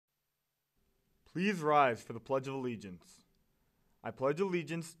Please rise for the Pledge of Allegiance. I pledge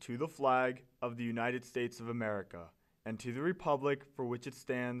allegiance to the flag of the United States of America and to the republic for which it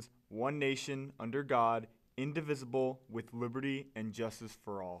stands, one nation, under God, indivisible, with liberty and justice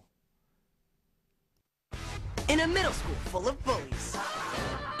for all. In a middle school full of bullies,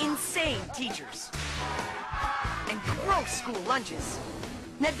 insane teachers, and gross school lunches,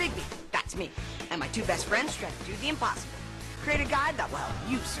 Ned Bigby, that's me, and my two best friends try to do the impossible. Create a guide that will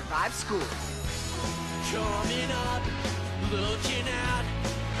help you survive school. Coming up, looking out,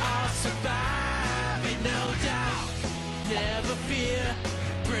 I'll survive it, no doubt. Never fear,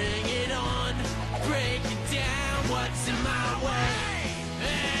 bring it on, breaking down what's in my way.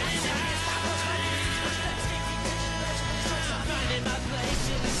 Finding my place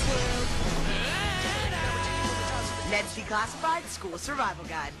in this world. Ned's Declassified School Survival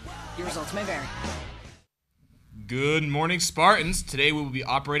Guide. Your results may vary. Good morning, Spartans. Today we will be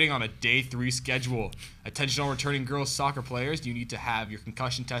operating on a day 3 schedule. Attention all returning girls soccer players, you need to have your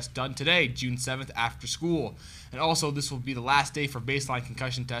concussion test done today, June 7th, after school. And also, this will be the last day for baseline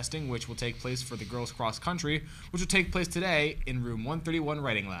concussion testing, which will take place for the girls cross country, which will take place today in room 131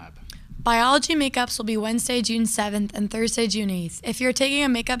 Writing Lab. Biology makeups will be Wednesday, June 7th and Thursday, June 8th. If you're taking a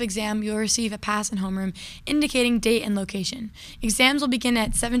makeup exam, you'll receive a pass in homeroom indicating date and location. Exams will begin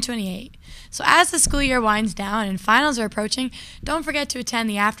at 7:28. So as the school year winds down and finals are approaching, don't forget to attend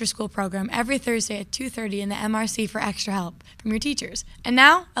the after-school program every Thursday at 2:30 in the MRC for extra help from your teachers. And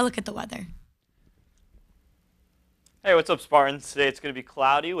now, a look at the weather. Hey, what's up, Spartans? Today it's going to be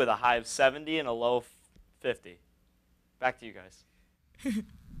cloudy with a high of 70 and a low of 50. Back to you guys.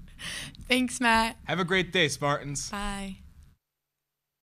 Thanks, Matt. Have a great day, Spartans. Bye.